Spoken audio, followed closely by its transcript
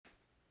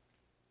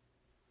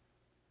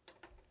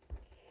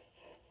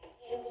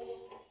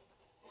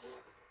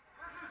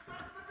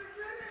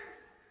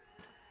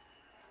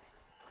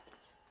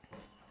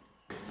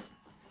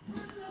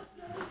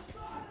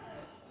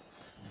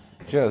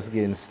Just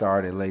getting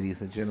started,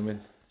 ladies and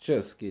gentlemen.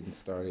 Just getting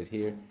started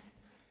here.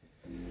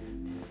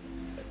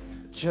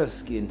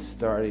 Just getting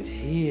started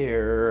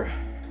here.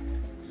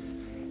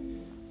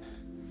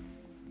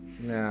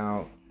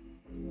 Now,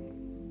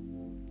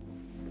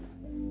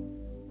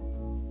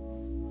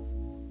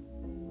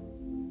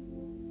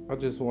 I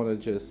just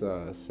want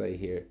to say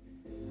here.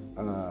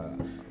 Uh,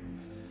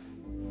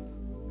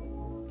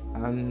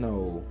 I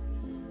know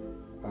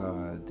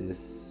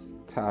this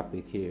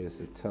topic here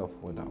is a tough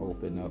one to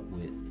open up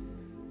with,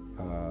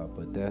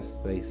 but that's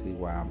basically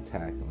why I'm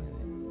tackling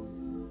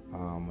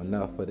it.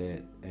 Enough of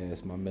that,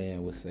 as my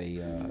man would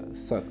say,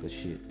 sucker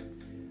shit.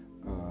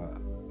 Uh,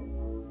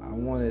 I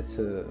wanted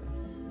to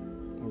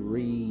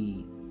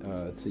read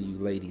to you,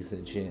 ladies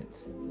and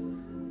gents,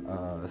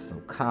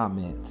 some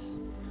comments,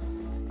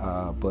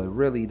 but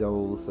really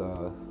those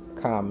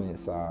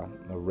comments are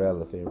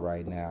irrelevant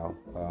right now.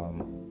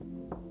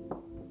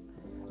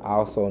 I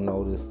also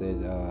noticed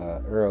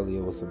that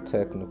earlier with some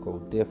technical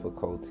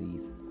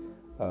difficulties,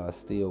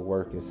 still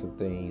working some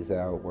things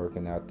out,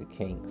 working out the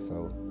kinks.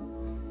 So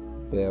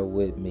bear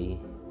with me.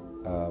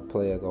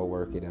 Player go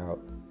work it out.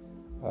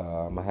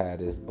 I'm gonna have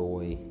this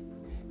boy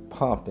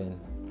pumping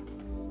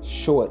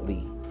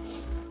shortly.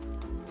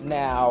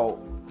 Now,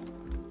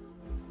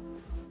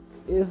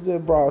 it's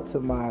been brought to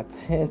my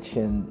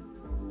attention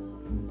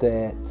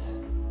that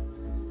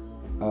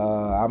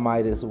I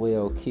might as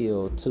well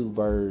kill two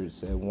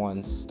birds at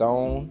one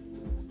stone.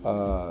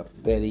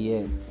 Better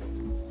yet,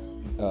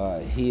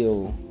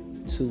 heal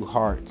two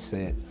hearts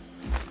at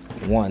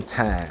one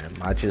time.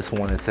 I just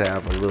wanted to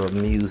have a little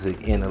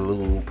music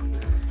interlude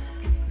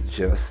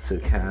just to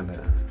kind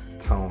of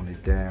tone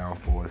it down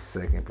for a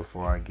second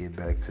before I get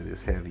back to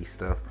this heavy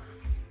stuff.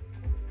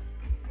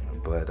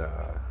 But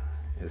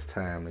it's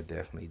time to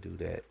definitely do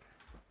that.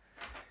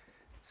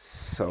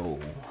 So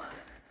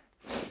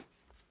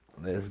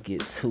let's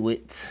get to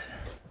it.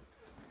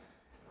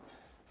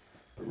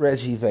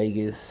 Reggie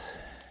Vegas,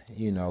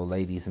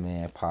 Ladies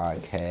Man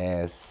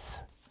podcast.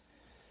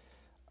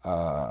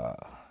 Uh,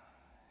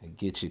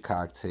 get your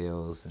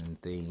cocktails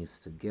and things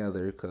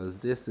together because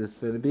this is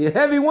gonna be a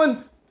heavy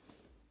one.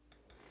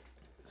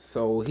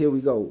 So here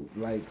we go.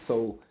 Like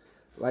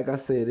I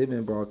said, it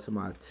been brought to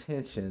my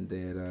attention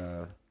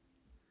that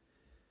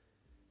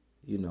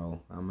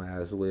I might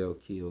as well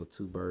kill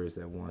two birds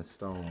at one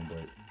stone,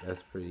 but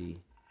that's pretty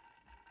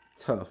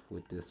tough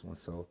with this one.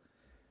 So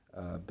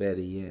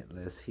better yet,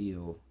 let's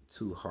heal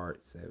two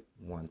hearts at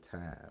one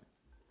time.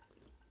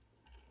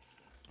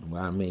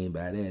 What I mean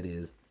by that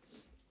is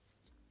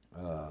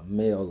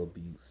male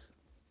abuse.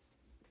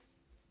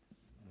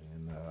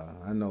 And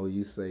I know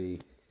you say,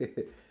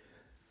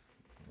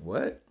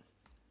 what?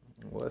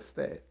 What's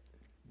that?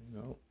 You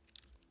know,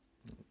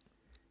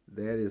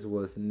 that is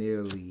what's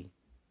nearly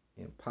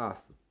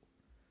impossible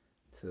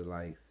to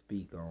like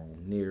speak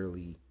on.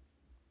 Nearly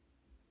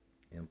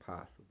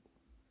impossible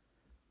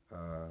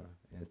uh,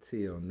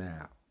 until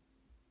now.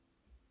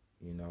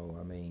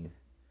 I mean,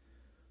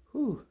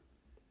 whew,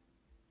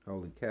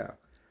 holy cow.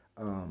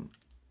 Um,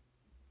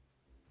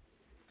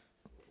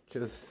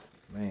 just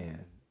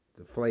man,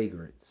 the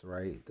flagrants,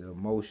 right? The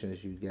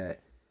emotions you got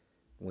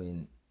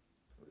when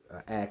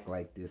an act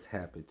like this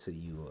happened to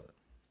you.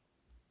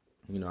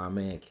 Our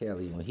man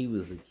Kelly, when he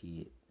was a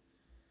kid,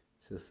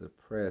 to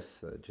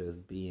suppress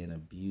just being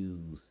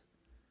abused,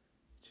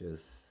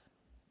 just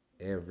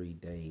every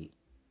day,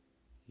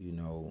 you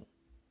know,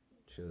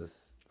 just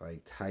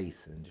like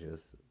Tyson,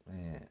 just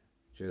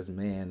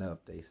man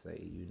up, they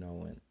say,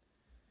 and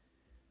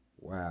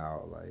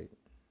wow, like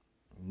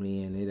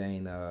men, it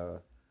ain't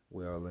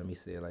well, let me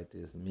say it like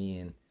this,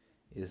 men,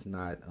 it's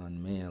not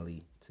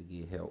unmanly to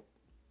get help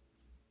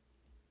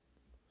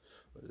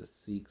or to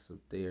seek some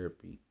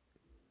therapy,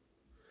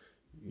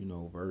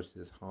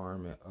 versus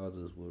harming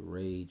others with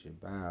rage and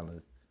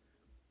violence,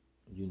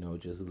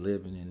 just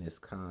living in this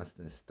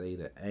constant state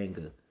of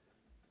anger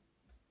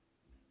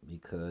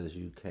because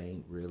you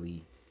can't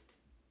really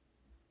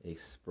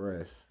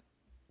express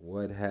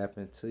what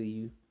happened to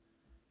you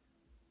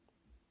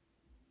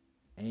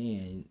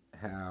and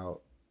how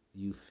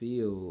you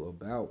feel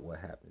about what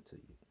happened to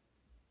you.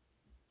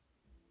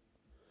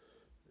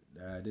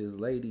 Now, this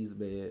ladies'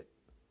 bed,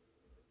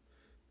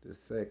 the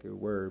second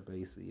word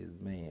basically is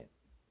man.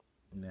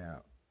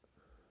 Now,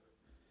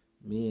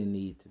 men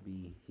need to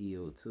be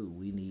healed too.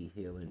 We need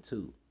healing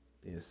too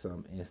in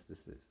some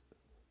instances.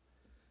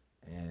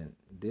 And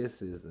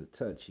this is a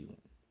touchy one,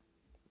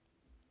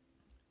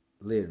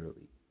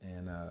 literally.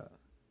 And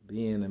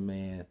being a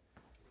man,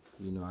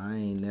 I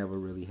ain't never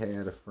really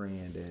had a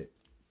friend that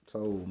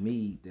told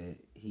me that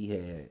he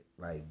had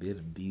like been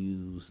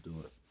abused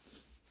or,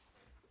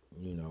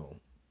 you know,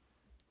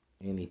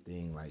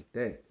 anything like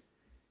that.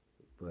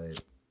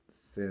 But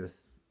since,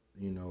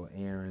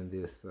 Aaron,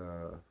 this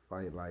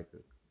fight like,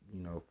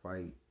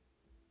 fight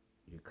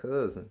your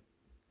cousin,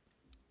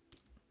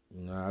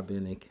 I've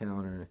been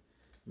encountering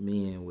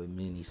men with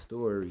many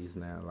stories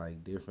now,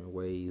 like different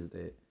ways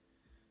that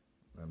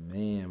a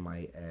man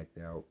might act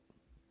out,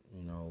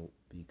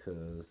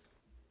 because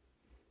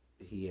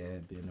he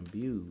had been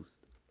abused.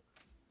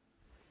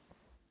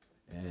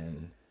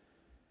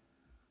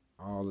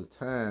 all the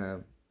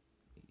time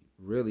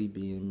really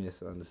being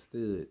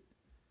misunderstood.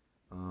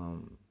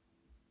 Um,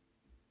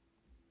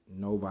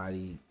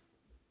 Nobody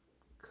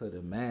could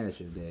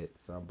imagine that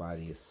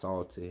somebody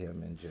assaulted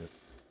him and just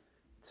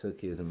took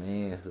his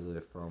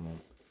manhood from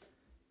him,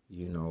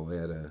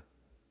 at a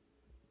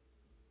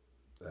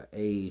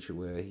age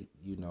where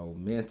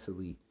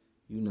mentally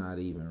you're not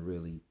even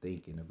really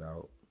thinking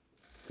about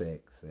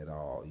sex at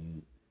all.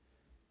 You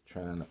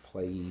trying to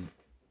play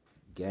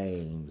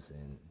games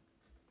and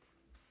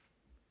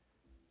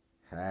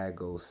hide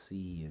go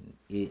see and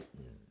it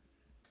and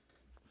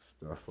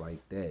stuff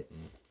like that.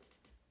 And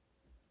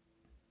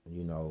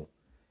you know,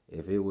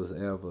 if it was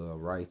ever a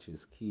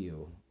righteous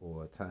kill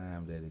or a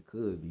time that it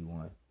could be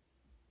one,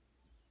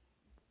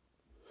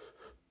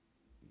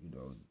 you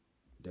know,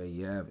 there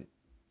you have it.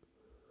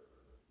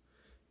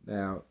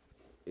 Now,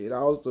 it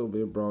also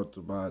been brought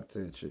to my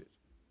attention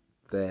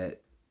that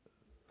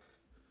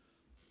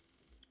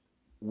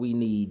we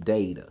need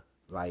data.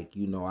 Like,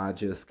 I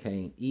just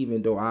can't,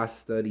 even though I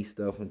study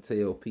stuff and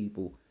tell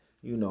people,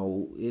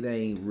 it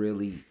ain't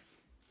really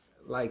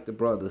like the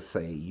brothers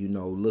say,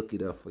 look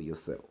it up for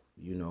yourself,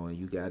 and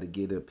you got to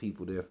get the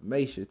people the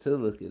information to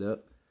look it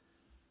up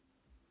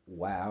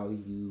while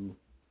you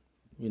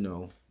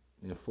know,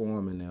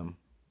 informing them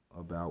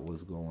about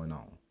what's going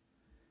on.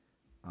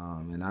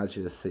 And I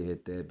just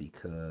said that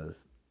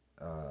because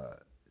uh,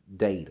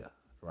 data,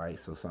 right?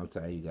 So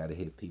sometimes you got to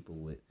hit people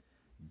with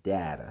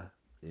data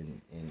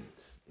and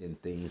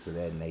things of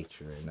that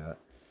nature. And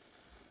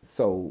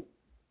so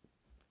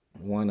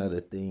one of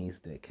the things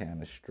that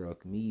kind of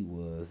struck me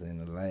was in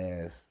the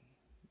last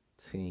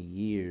 10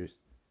 years,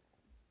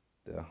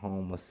 the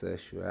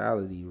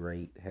homosexuality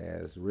rate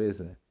has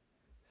risen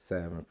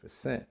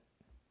 7%.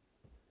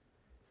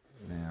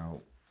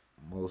 Now,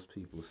 most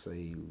people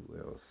say,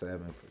 well,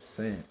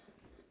 7%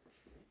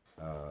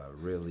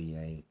 really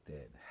ain't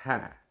that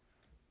high.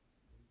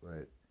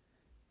 But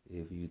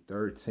if you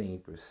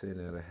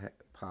 13% of the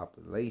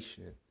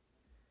population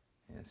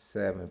and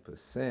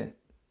 7%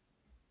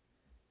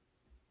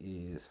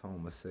 is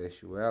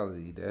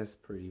homosexuality, that's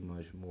pretty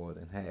much more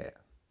than half.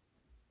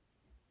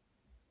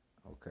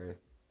 Okay?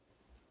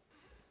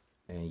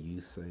 And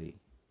you say,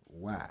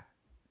 why?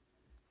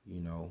 You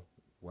know,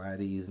 why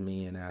these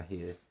men out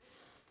here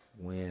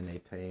wearing their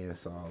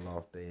pants all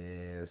off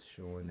their ass,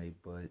 showing their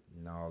butt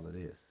and all of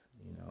this,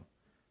 you know?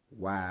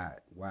 Why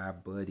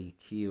Buddy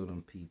kill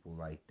them people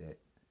like that?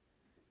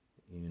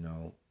 You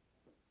know,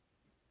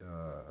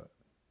 uh,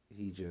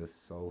 he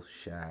just so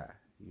shy,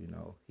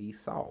 he's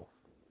soft,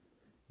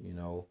 you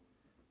know.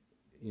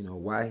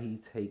 Why he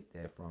take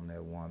that from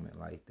that woman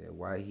like that?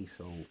 Why he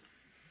so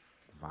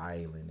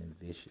violent and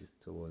vicious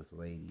towards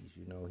ladies?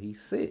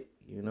 He's sick,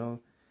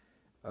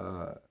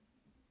 uh,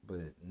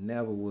 but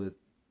never would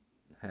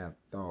have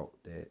thought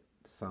that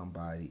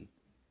somebody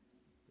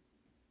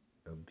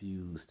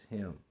abused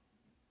him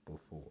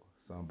before.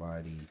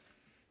 Somebody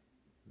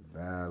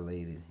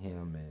violated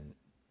him and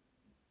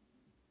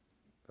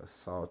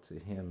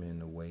assaulted him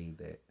in a way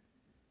that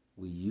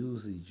we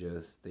usually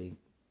just think,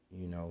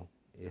 you know,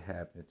 it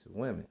happened to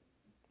women.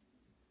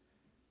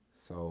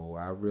 So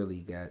I really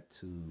got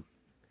to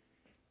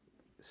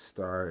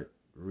start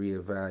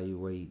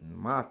reevaluating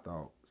my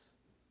thoughts,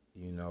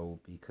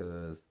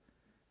 because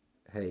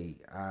hey,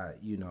 I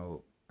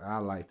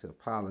like to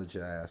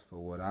apologize for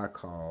what I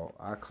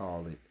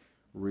call it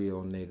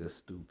real nigga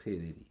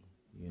stupidity.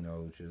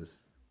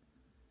 Just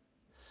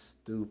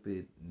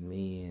stupid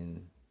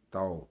men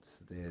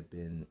thoughts that have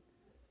been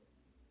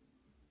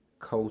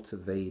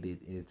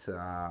cultivated into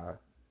our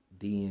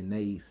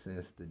DNA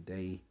since the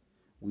day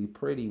we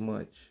pretty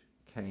much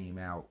came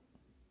out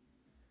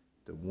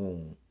the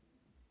womb.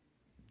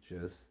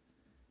 Just,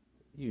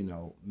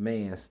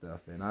 man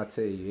stuff. And I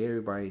tell you,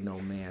 everybody know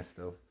man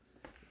stuff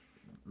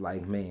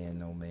like man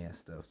know man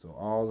stuff. So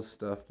all the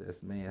stuff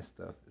that's man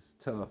stuff is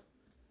tough,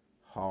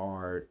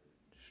 hard,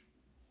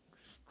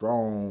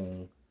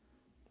 strong,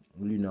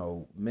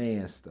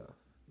 man stuff,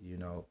 you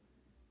know.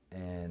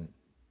 And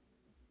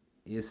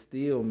it's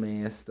still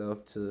man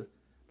stuff to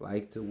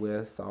like to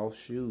wear soft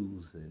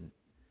shoes and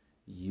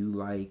you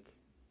like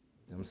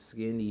them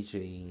skinny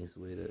jeans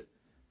with a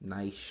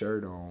nice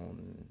shirt on,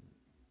 and,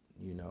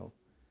 you know,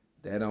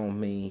 that don't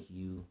mean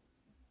you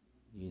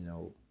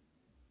know,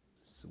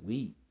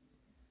 sweet.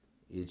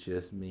 It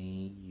just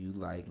mean you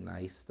like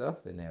nice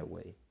stuff in that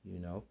way,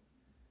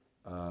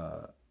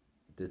 Uh,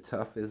 the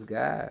toughest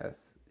guys,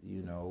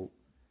 you know,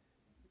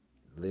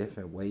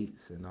 lifting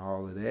weights and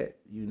all of that,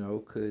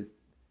 could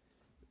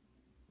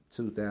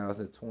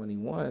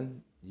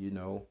 2021,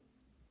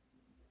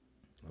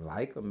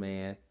 like a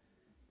man,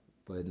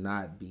 but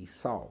not be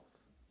soft.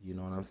 You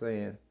know what I'm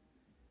saying?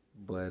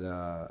 But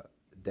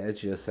that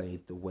just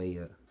ain't the way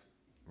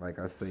like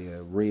I say,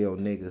 a real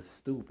nigga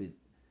stupid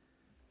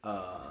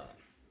uh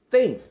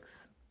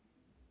thinks.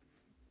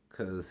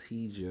 Cause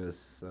he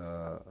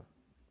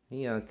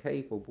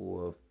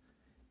incapable of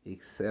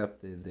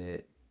accepting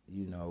that,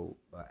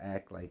 a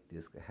act like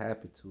this could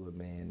happen to a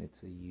man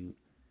until you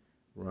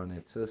run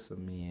into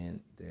some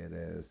men that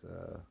has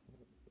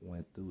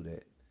went through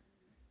that.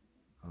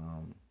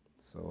 Um,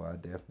 so I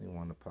definitely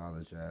want to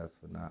apologize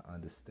for not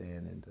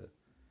understanding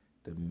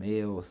the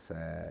male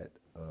side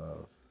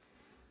of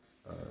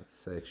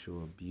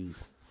sexual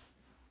abuse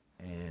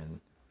and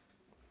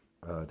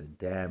the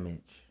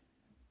damage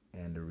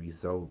and the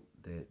result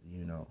that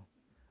an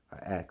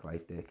act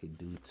like that could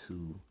do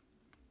to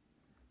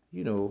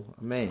a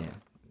man.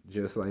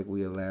 Just like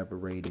we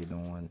elaborated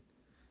on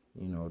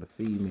the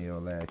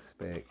female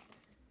aspect,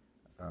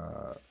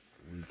 uh,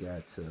 we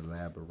got to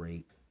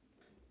elaborate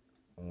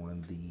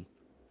on the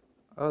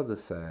other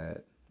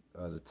side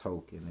of the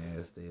token,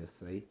 as they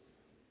say.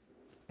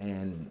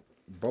 And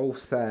both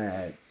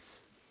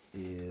sides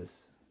is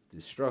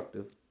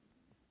destructive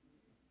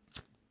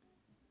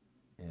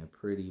and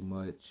pretty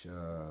much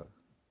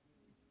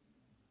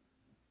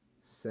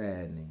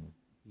saddening.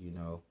 You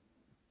know,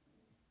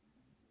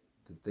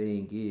 the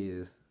thing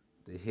is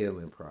the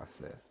healing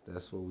process.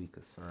 That's what we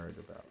concerned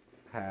about.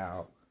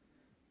 How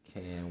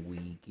can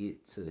we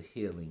get to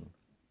healing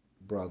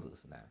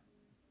brothers now?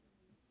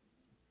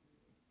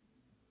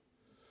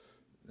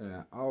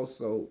 Now,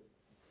 also,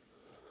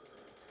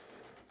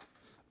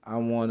 I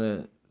want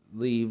to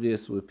leave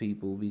this with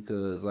people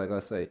because, like I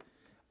say,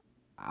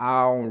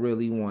 I don't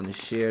really want to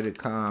share the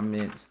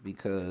comments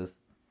because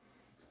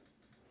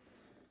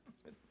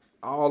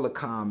all the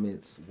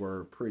comments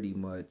were pretty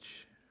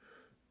much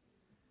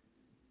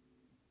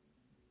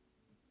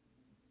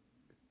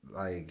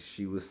like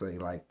she would say,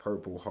 like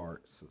purple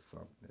hearts or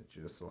something,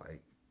 just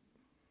like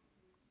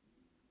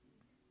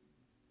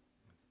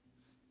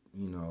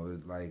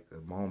it's like a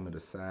moment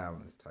of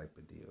silence type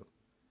of deal.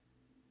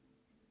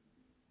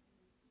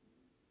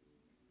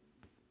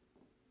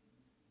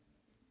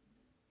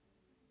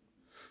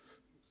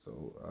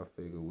 So I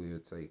figure we'll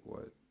take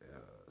what.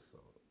 So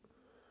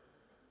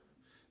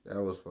that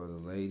was for the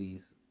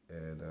ladies,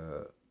 and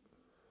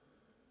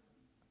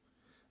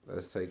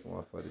let's take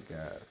one for the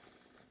guys.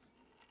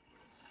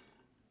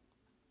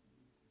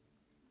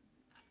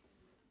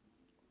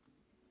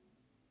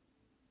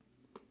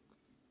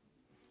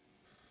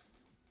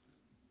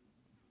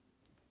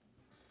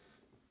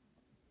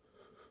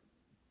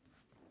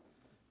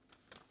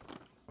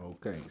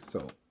 Okay,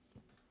 so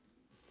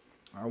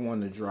I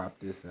want to drop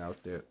this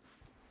out there.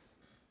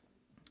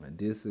 And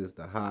this is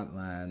the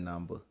hotline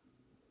number.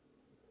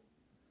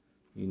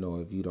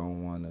 If you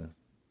don't want to,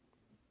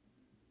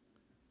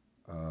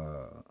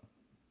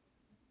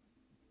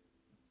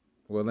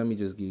 well, let me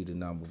just give you the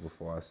number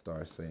before I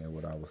start saying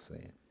what I was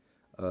saying.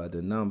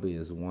 The number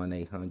is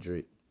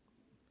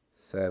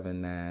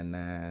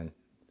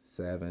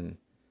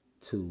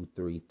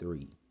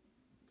 1-800-799-7233.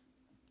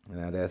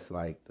 Now that's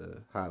like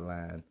the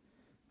hotline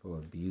for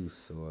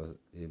abuse, or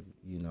if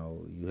you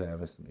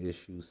having some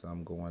issues,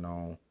 something going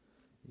on,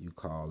 you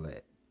call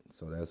that.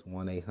 So that's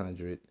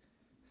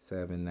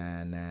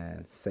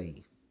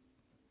 1-800-799-SAFE,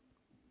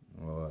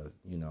 or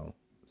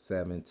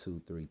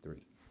 7233.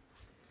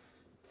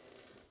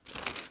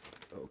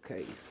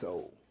 Okay,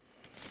 so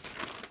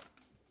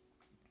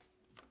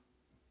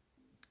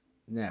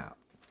now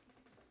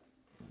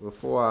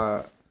before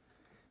I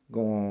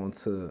go on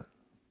to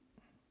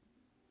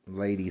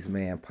Ladies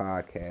Man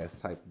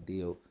podcast type of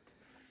deal,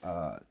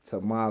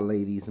 to my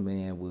Ladies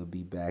Man will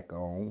be back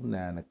on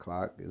 9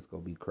 o'clock. It's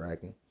gonna be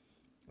cracking.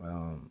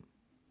 Um,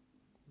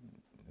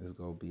 it's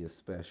gonna be a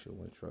special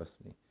one,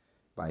 trust me.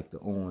 Like the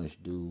orange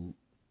dude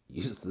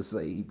used to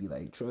say, he'd be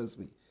like, "Trust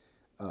me,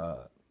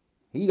 uh,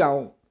 he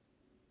gone."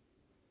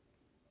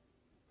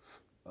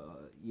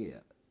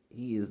 Yeah,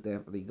 he is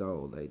definitely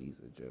gone,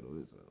 ladies and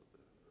gentlemen. So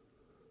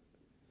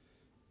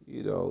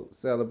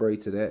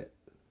celebrate to that.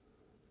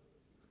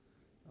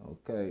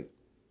 Okay,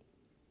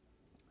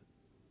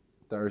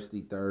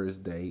 Thirsty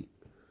Thursday.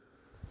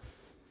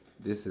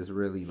 This is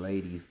really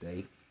Ladies'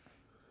 Day.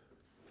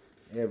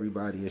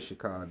 Everybody in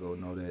Chicago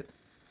know that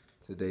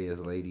today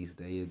is Ladies'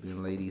 Day. It's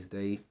been Ladies'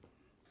 Day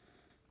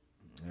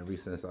ever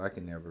since I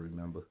can ever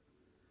remember.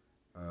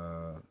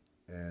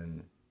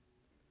 And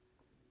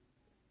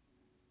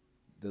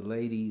the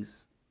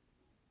ladies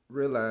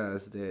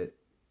realized that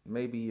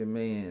maybe your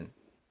man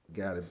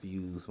got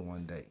abused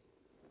one day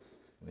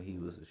when he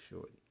was a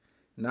shorty.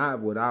 Not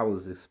what I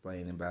was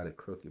explaining about a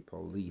crooked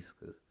police,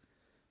 because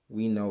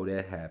we know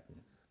that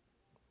happens.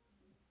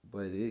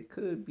 But it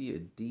could be a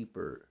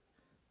deeper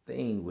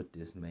thing with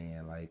this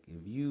man. Like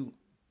if you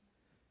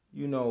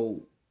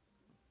know,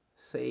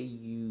 say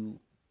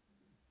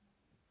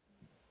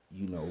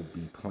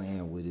be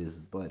playing with his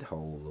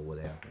butthole or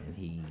whatever, and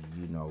he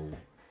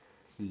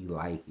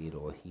like it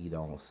or he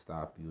don't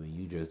stop you, and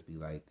you just be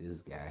like, this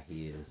guy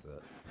here is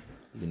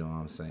what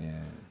I'm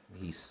saying,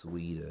 he's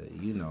sweeter.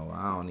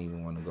 I don't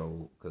even want to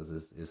go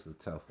because it's a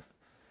tough one.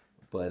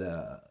 But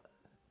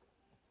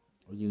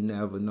you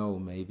never know,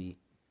 maybe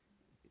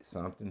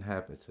something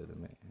happened to the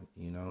man.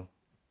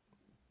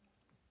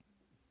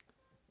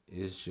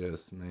 It's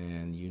just,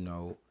 man,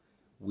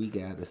 we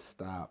gotta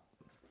stop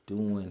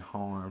doing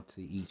harm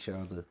to each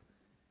other,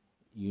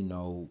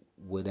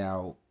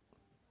 without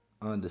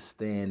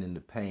understanding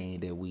the pain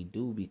that we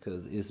do,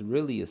 because it's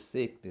really a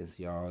sickness,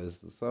 y'all. It's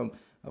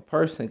a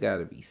person got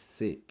to be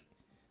sick,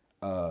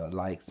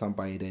 like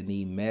somebody that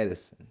need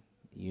medicine,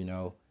 you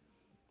know,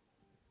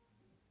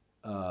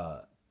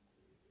 uh,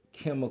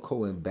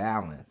 chemical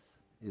imbalance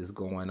is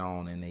going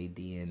on in a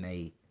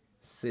DNA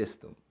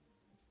system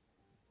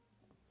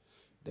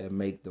that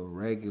make them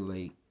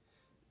regulate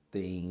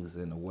things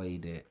in a way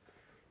that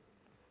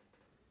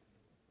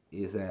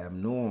is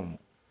abnormal,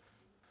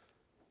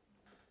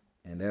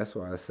 and that's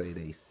why I say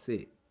they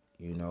sick,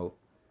 you know.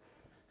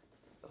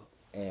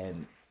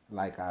 And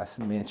like I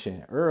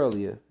mentioned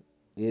earlier,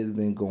 it's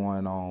been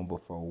going on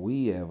before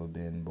we ever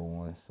been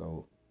born.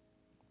 So,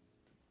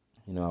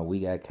 you know, we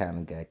got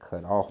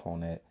cut off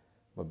on that.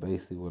 But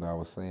basically what I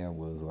was saying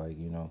was like,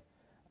 you know,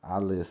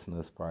 our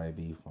listeners probably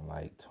be from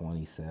like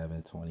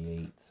 27,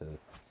 28 to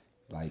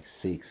like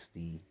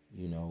 60,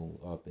 you know,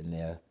 up in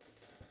there.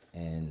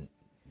 And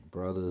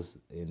brothers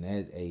in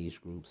that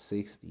age group,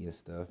 60 and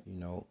stuff, you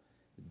know,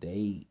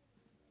 they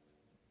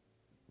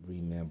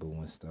remember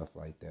when stuff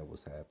like that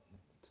was happening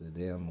to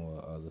them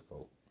or other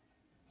folk.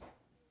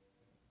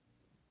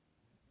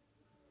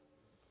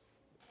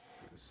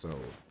 So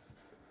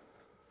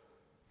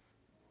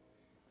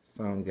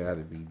something got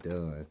to be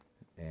done,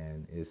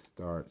 and it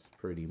starts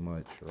pretty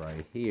much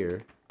right here,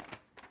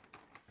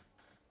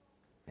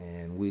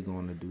 and we're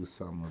going to do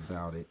something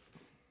about it.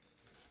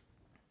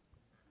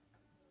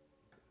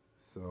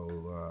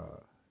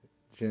 So,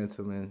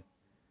 gentlemen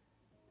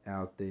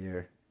out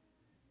there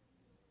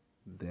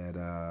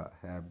that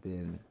have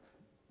been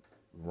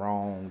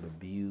wronged,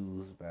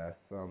 abused by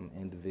some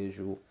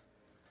individual,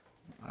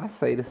 I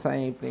say the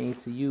same thing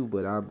to you,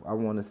 but I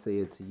want to say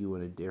it to you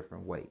in a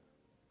different way.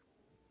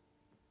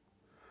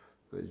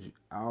 Because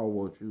I don't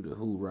want you to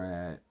who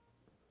ride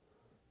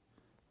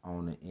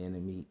on the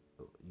enemy,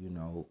 you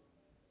know.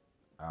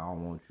 I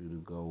don't want you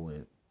to go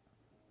and,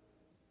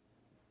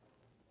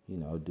 you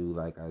know, do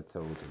like I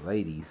told the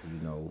ladies, you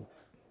know,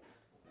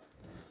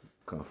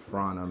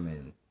 confront them,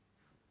 and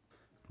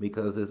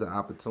because there's an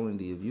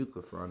opportunity if you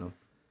confront them,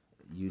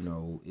 you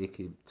know, it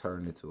could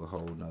turn into a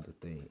whole nother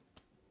thing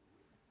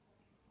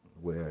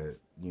where,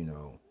 you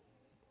know,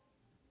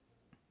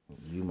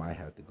 you might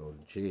have to go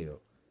to jail,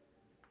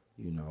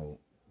 you know,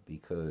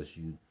 because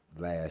you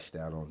lashed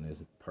out on this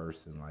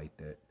person like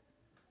that.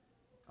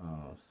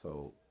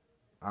 So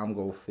I'm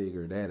gonna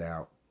figure that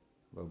out.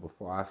 But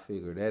before I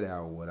figure that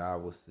out, what I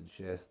would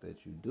suggest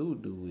that you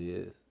do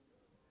is,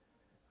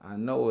 I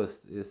know it's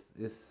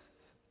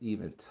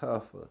even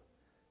tougher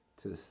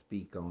to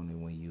speak on it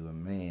when you a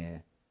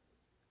man,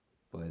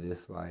 but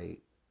it's like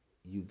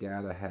you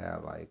gotta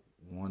have like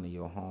one of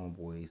your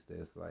homeboys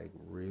that's like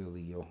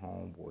really your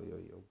homeboy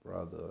or your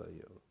brother or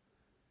your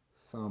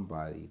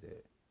somebody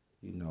that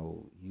you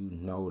know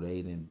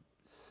they done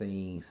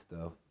seen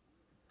stuff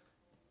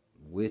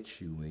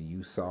with you and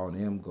you saw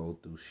them go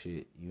through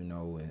shit, you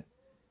know, and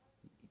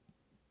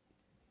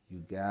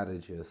you gotta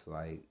just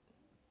like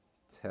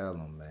tell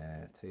them,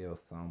 man, tell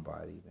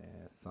somebody,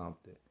 man,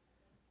 something,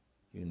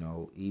 you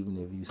know, even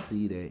if you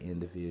see that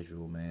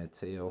individual, man,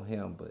 tell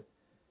him, but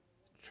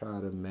try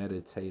to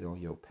meditate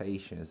on your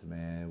patience,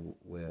 man,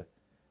 where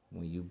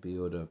when you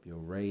build up your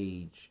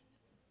rage,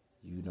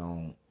 you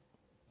don't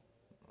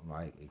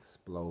like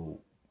explode,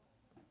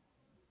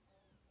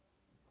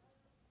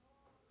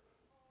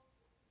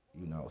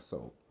 you know.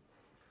 So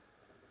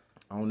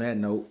on that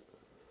note,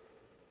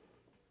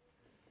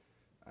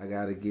 I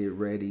gotta get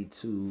ready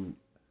to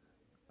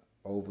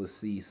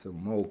oversee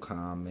some more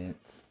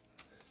comments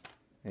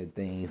and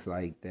things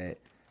like that.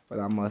 But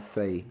I must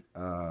say,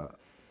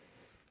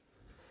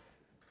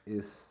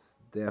 it's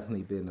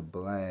definitely been a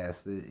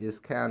blast. It's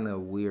kind of a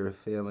weird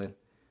feeling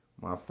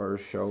my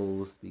first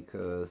shows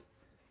because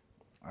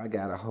I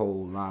got a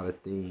whole lot of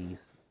things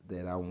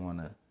that I want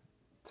to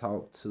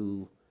talk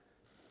to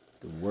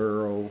the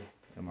world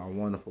and my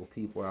wonderful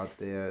people out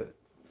there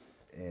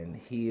and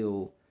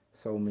heal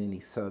so many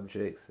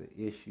subjects and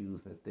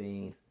issues and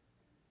things.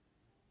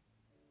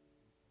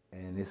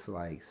 And it's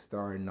like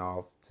starting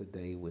off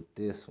today with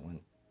this one.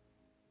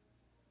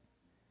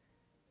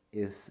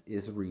 It's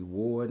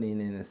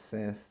rewarding in a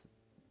sense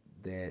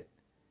that,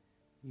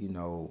 you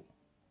know,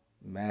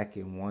 Mac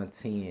and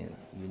 110,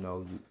 you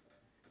know,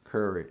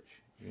 courage.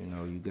 You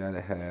know, you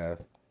gotta have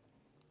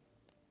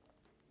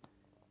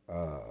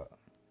uh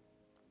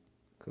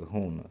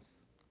kahunas.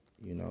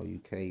 You know, you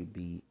can't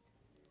be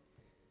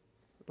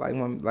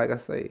like I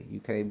say, you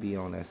can't be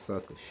on that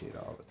sucker shit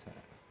all the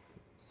time.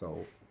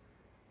 So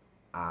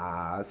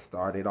I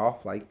started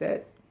off like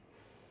that,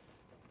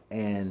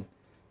 and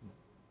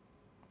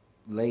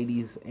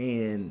ladies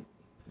and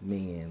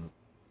men,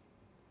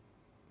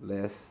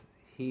 let's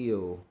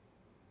heal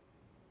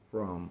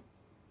from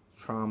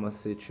trauma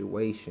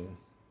situations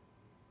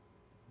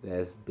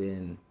that's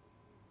been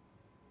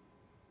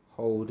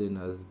holding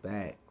us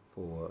back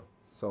for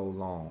so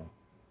long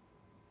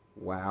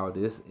while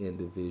this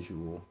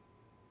individual,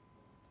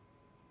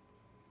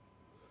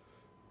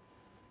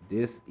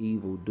 this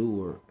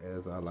evildoer,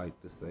 as I like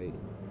to say,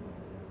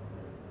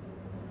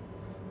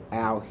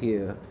 out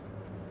here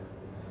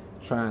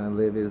trying to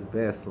live his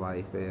best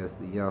life, as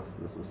the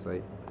youngsters would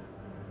say.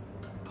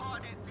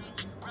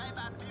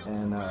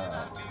 And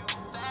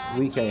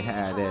we can't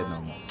have that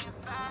no more.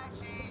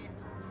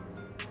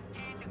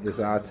 It's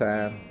our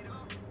time.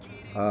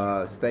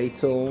 Stay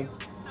tuned.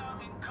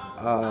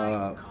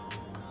 Uh,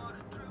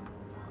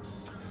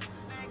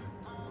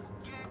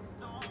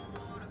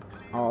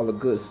 all the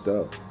good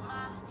stuff.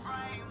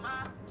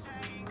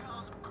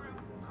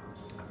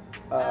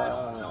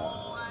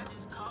 Uh,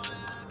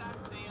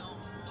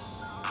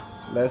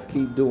 let's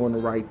keep doing the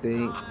right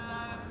thing.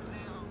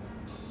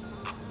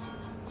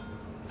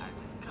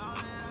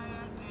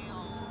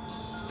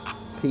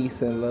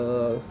 Peace and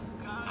love.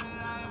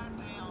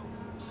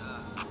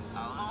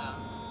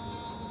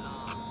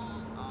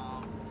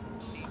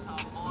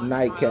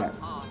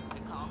 Nightcaps.